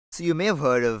So you may have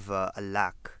heard of a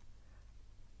lakh.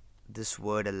 This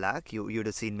word a lakh, you'd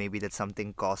have seen maybe that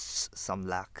something costs some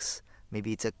lakhs.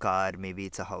 Maybe it's a car, maybe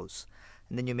it's a house.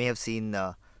 And then you may have seen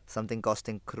something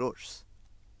costing crores.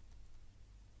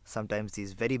 Sometimes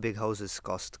these very big houses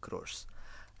cost crores.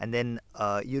 And then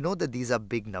you know that these are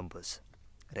big numbers,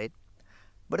 right?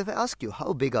 But if I ask you,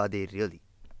 how big are they really?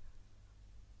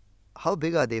 How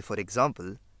big are they, for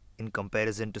example, in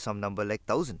comparison to some number like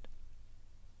 1,000?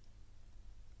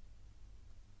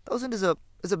 1,000 is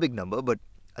a big number, but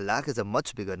a lakh is a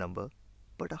much bigger number.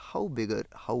 But how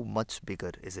much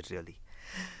bigger is it really?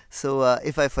 So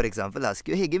if I, for example, ask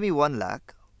you, hey, give me 1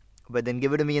 lakh, but then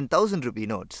give it to me in 1,000 rupee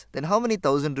notes, then how many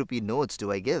 1,000 rupee notes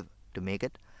do I give to make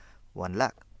it 1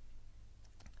 lakh?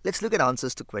 Let's look at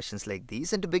answers to questions like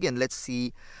these. And to begin, let's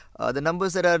see the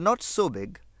numbers that are not so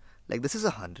big. Like this is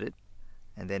 100.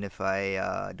 And then if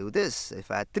I do this, if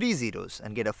I add 3 zeros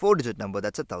and get a 4-digit number,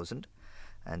 that's 1,000.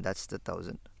 And that's the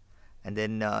 1,000. And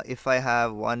then if I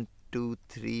have 1, 2,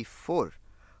 3, 4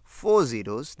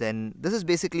 zeros, then this is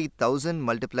basically 1,000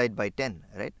 multiplied by 10,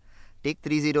 right? Take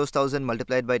 3 zeros, 1,000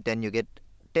 multiplied by 10, you get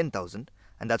 10,000.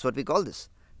 And that's what we call this.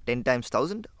 10 times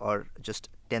 1,000 or just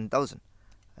 10,000.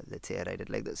 Let's say I write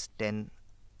it like this,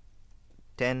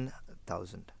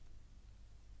 10,000.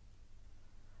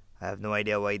 I have no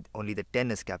idea why only the 10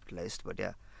 is capitalized, but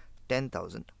yeah,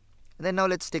 10,000. And then now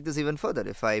let's take this even further.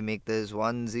 If I make this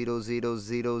 1, 0, 0,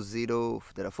 0, 0,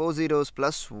 there are 4 zeros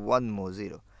plus 1 more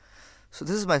 0. So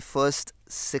this is my first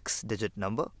 6-digit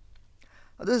number.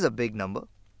 Now this is a big number.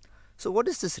 So what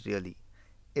is this really?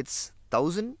 It's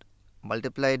 1,000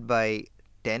 multiplied by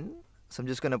 10. So I'm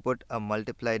just going to put a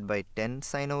multiplied by 10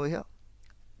 sign over here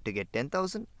to get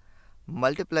 10,000,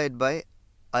 multiplied by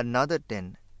another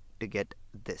 10 to get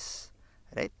this,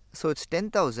 right? So it's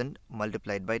 10,000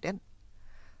 multiplied by 10.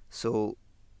 So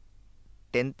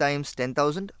 10 times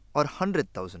 10,000 or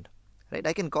 100,000, right?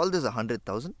 I can call this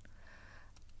 100,000.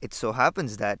 It so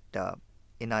happens that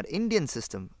in our Indian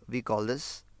system, we call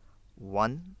this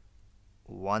 1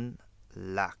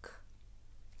 lakh.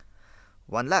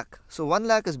 1 lakh. So 1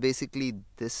 lakh is basically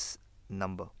this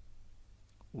number.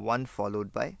 1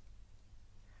 followed by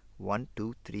 1,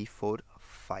 2, 3, 4,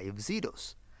 5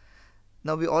 zeros.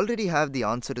 Now we already have the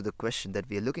answer to the question that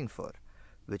we are looking for,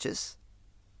 which is,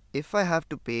 if I have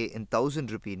to pay in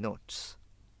 1,000 rupee notes,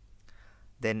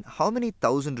 then how many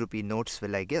 1,000 rupee notes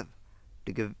will I give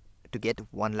to get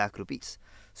 1 lakh rupees?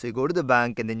 So you go to the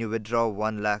bank and then you withdraw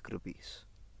 1 lakh rupees.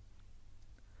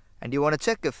 And you want to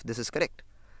check if this is correct.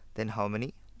 Then how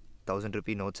many 1,000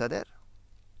 rupee notes are there?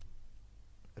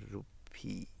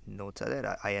 Rupee notes are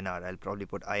there, INR. I'll probably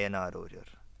put INR over here.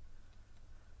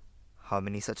 How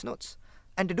many such notes?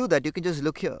 And to do that, you can just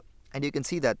look here. And you can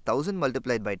see that 1,000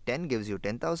 multiplied by 10 gives you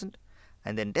 10,000.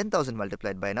 And then 10,000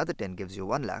 multiplied by another 10 gives you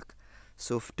 1 lakh.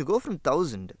 So to go from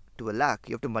 1,000 to a lakh,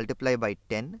 you have to multiply by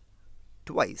 10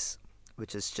 twice,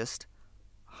 which is just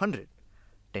 100.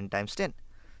 10 times 10.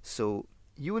 So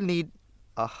you will need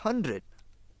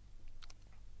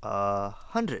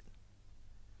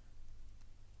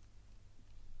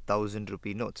 100,000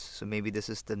 rupee notes. So maybe this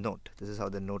is the note. This is how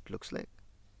the note looks like.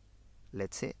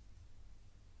 Let's say.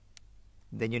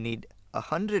 Then you need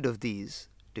 100 of these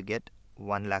to get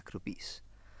 1 lakh rupees.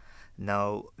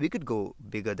 Now we could go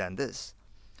bigger than this.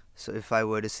 So if I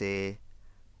were to say,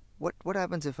 what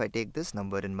happens if I take this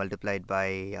number and multiply it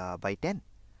by 10?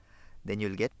 Then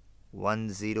you'll get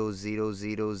 1, 0, 0,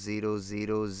 0, 0,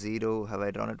 0, 0. Have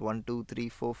I drawn it? 1, 2, 3,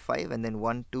 4, 5, and then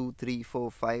 1, 2, 3, 4,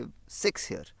 5, 6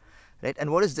 here, right?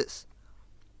 And what is this?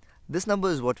 This number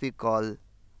is what we call,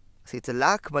 see, it's a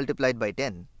lakh multiplied by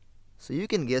 10. So you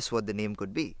can guess what the name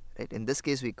could be, right? In this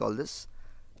case, we call this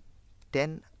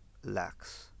 10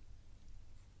 lakhs.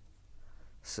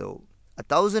 So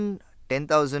 1,000,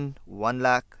 10,000, 1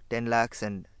 lakh, 10 lakhs,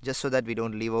 and just so that we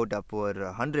don't leave out our poor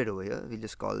 100 over here, we'll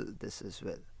just call this as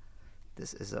well.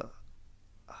 This is a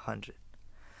 100.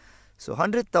 So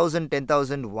 100,000,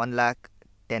 10,000, 1 lakh,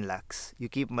 10 lakhs. You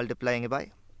keep multiplying it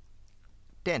by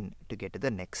 10 to get to the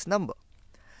next number.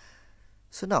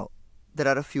 So now, there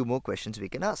are a few more questions we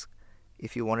can ask.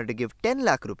 If you wanted to give 10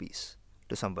 lakh rupees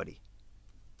to somebody,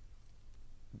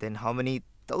 then how many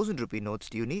 1,000 rupee notes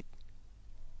do you need?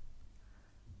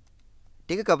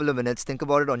 Take a couple of minutes, think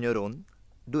about it on your own,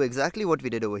 do exactly what we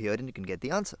did over here and you can get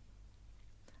the answer.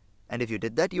 And if you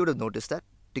did that, you would have noticed that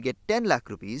to get 10 lakh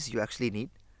rupees, you actually need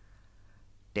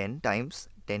 10 times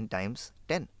 10 times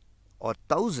 10 or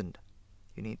 1,000.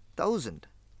 You need 1,000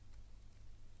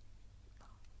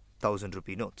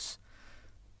 rupee notes.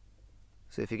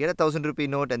 So if you get a 1,000 rupee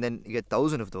note and then you get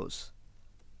 1,000 of those,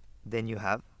 then you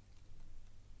have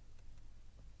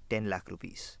 10 lakh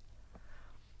rupees.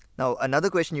 Now, another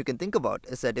question you can think about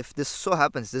is that if this so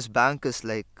happens, this bank is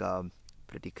like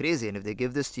pretty crazy, and if they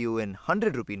give this to you in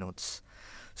 100 rupee notes,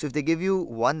 so if they give you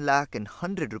 1 lakh in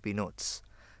 100 rupee notes,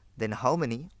 then how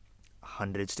many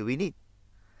hundreds do we need?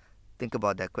 Think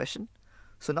about that question.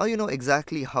 So now you know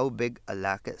exactly how big a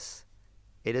lakh is.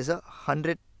 It is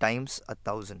 100 times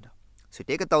 1,000. So you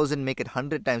take 1,000, make it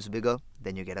 100 times bigger,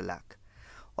 then you get a lakh.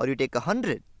 Or you take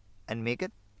 100 and make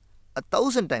it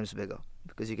 1,000 times bigger,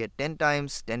 because you get 10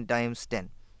 times 10 times 10.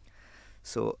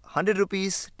 So 100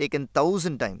 rupees taken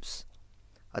 1,000 times,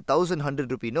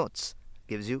 1,100 rupee notes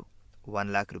gives you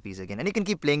 1 lakh rupees again. And you can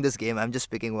keep playing this game. I'm just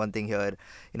picking one thing here,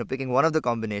 picking one of the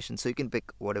combinations, so you can pick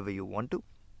whatever you want to.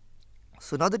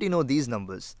 So now that you know these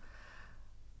numbers,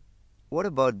 what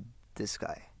about this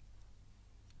guy?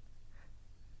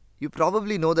 You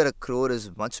probably know that a crore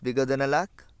is much bigger than a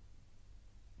lakh,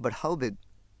 but how big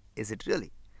is it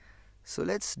really? So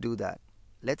let's do that.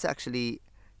 Let's actually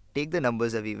take the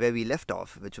numbers where we left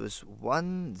off, which was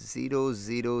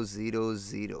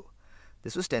 10000.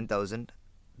 This was 10,000.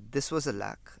 This was a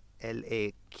lakh,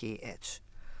 L-A-K-H.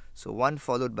 So 1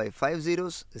 followed by 5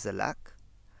 zeros is a lakh.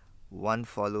 1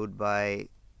 followed by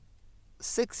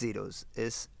 6 zeros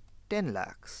is 10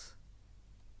 lakhs.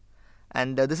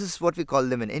 And this is what we call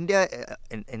them in India.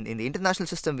 In the international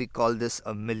system, we call this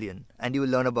a million. And you will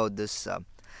learn about this in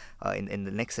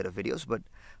the next set of videos. But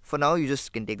for now, you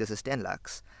just can take this as 10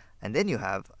 lakhs. And then you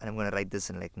have, and I'm going to write this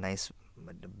in like nice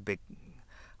big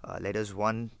letters,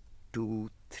 1, 2,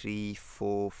 3,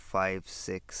 4, 5,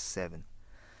 6, 7.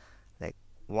 Like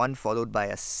 1 followed by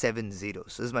a 7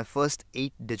 zeros. So this is my first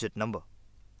 8-digit number.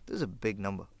 This is a big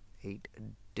number.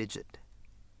 8-digit.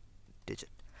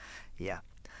 Yeah.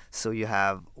 So you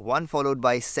have 1 followed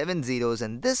by 7 zeros,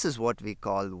 and this is what we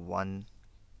call 1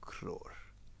 crore.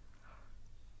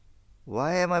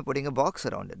 Why am I putting a box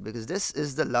around it? Because this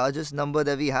is the largest number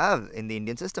that we have in the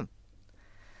Indian system.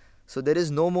 So there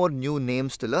is no more new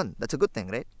names to learn. That's a good thing,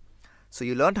 right? So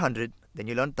you learned 100, then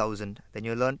you learned 1,000, then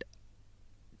you learned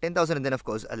 10,000, and then of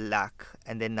course a lakh,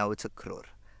 and then now it's a crore.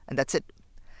 And that's it.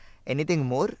 Anything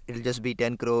more, it'll just be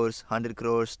 10 crores, 100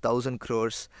 crores, 1,000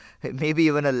 crores, maybe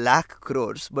even a lakh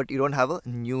crores, but you don't have a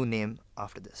new name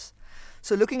after this.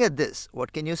 So looking at this,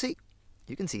 what can you see?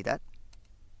 You can see that.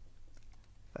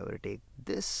 If I were to take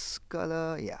this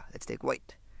color, let's take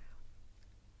white.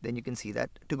 Then you can see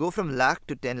that to go from lakh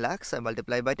to 10 lakhs, I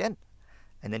multiply by 10.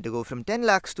 And then to go from 10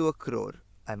 lakhs to a crore,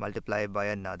 I multiply by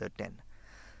another 10.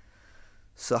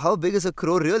 So how big is a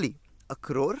crore really? A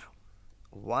crore,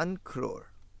 1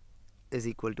 crore, is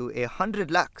equal to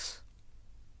 100 lakhs.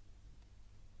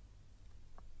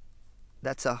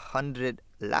 That's 100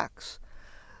 lakhs.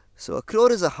 So a crore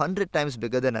is 100 times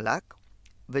bigger than a lakh,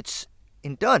 which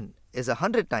in turn is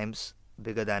 100 times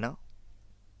bigger than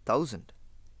 1,000.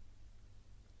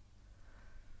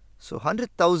 So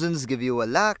 100 thousands give you a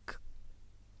lakh.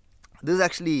 This is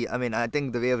actually, I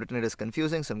think the way I've written it is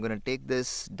confusing, so I'm going to take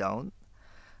this down.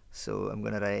 So I'm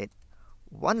going to write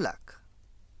 1 lakh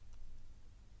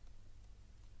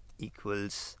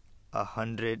equals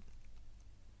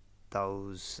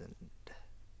 100,000.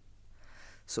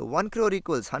 So 1 crore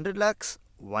equals 100 lakhs,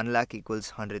 1 lakh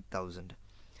equals 100,000.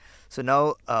 So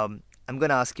now I'm going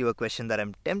to ask you a question that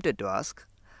I'm tempted to ask.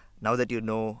 Now that you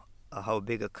know how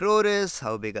big a crore is,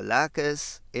 how big a lakh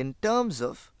is, in terms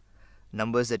of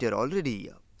numbers that you're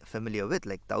already familiar with,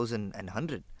 like 1,000 and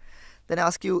 100, then I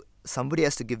ask you, somebody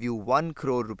has to give you 1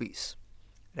 crore rupees,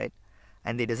 right?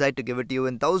 And they decide to give it to you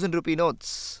in 1,000 rupee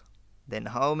notes. Then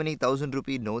how many 1,000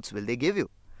 rupee notes will they give you?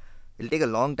 It'll take a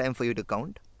long time for you to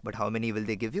count, but how many will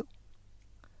they give you?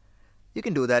 You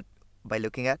can do that by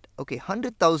looking at, okay,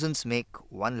 100 thousands make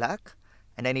 1 lakh,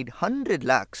 and I need 100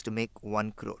 lakhs to make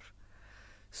 1 crore.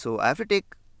 So I have to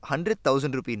take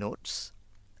 100,000 rupee notes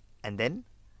and then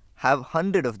have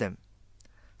 100 of them.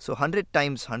 So 100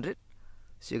 times 100,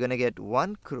 so you're going to get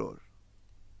 1 crore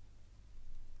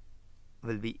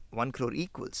will be 1 crore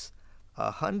equals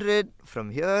 100 from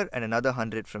here and another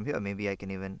 100 from here. Maybe I can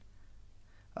even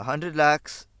 100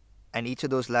 lakhs, and each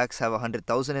of those lakhs have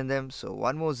 100,000 in them. So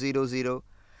one more 0, 0,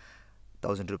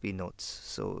 1,000 rupee notes.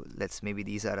 So maybe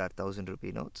these are our 1,000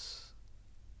 rupee notes.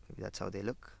 Maybe that's how they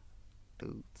look.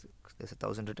 There's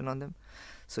 1,000 written on them.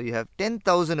 So you have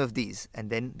 10,000 of these, and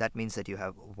then that means that you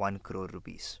have 1 crore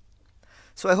rupees.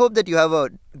 So I hope that you have a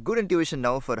good intuition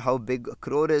now for how big a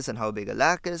crore is and how big a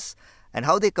lakh is, and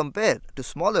how they compare to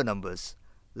smaller numbers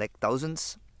like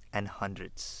thousands and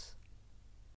hundreds.